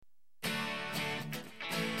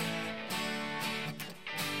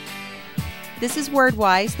This is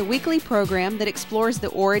WordWise, the weekly program that explores the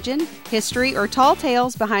origin, history, or tall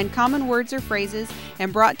tales behind common words or phrases,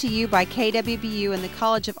 and brought to you by KWBU and the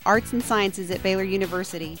College of Arts and Sciences at Baylor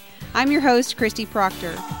University. I'm your host, Christy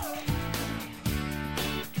Proctor.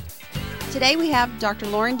 Today we have Dr.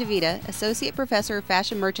 Lauren DeVita, Associate Professor of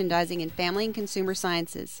Fashion Merchandising in Family and Consumer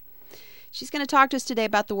Sciences. She's going to talk to us today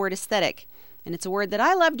about the word aesthetic, and it's a word that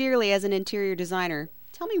I love dearly as an interior designer.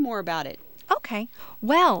 Tell me more about it. Okay.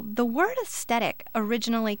 Well, the word aesthetic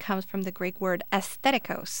originally comes from the Greek word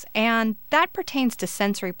aesthetikos, and that pertains to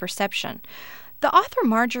sensory perception. The author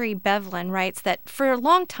Marjorie Bevlin writes that for a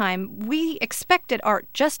long time we expected art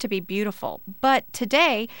just to be beautiful, but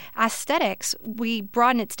today aesthetics, we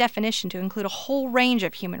broaden its definition to include a whole range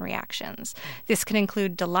of human reactions. This can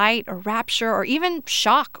include delight or rapture or even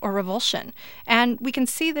shock or revulsion. And we can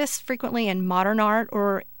see this frequently in modern art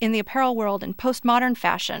or in the apparel world and postmodern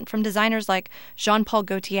fashion from designers like Jean-Paul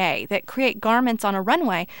Gaultier that create garments on a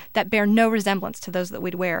runway that bear no resemblance to those that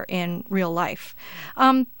we'd wear in real life.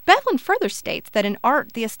 Bevlin further states that in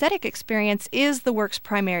art, the aesthetic experience is the work's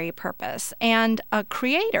primary purpose, and a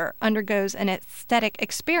creator undergoes an aesthetic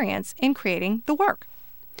experience in creating the work.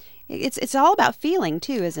 It's all about feeling,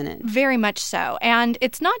 too, isn't it? Very much so. And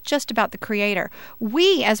it's not just about the creator.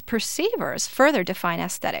 We, as perceivers, further define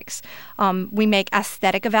aesthetics. We make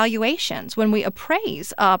aesthetic evaluations when we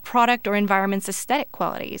appraise a product or environment's aesthetic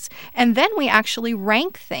qualities. And then we actually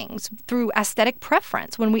rank things through aesthetic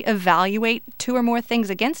preference when we evaluate two or more things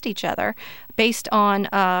against each other based on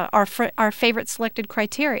our favorite selected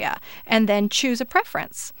criteria and then choose a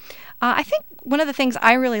preference. I think one of the things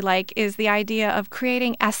I really like is the idea of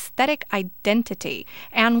creating aesthetic identity.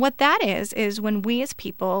 And what that is when we as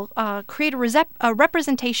people create a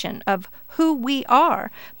representation of who we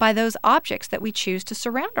are by those objects that we choose to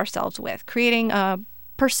surround ourselves with, creating a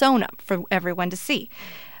persona for everyone to see.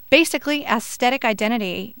 Basically, aesthetic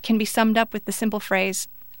identity can be summed up with the simple phrase,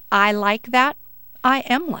 I like that, I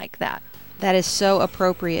am like that. That is so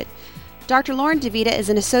appropriate. Dr. Lauren DeVita is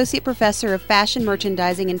an Associate Professor of Fashion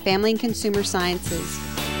Merchandising in Family and Consumer Sciences.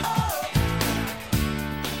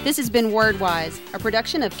 This has been WordWise, a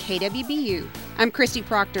production of KWBU. I'm Christy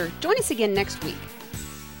Proctor. Join us again next week.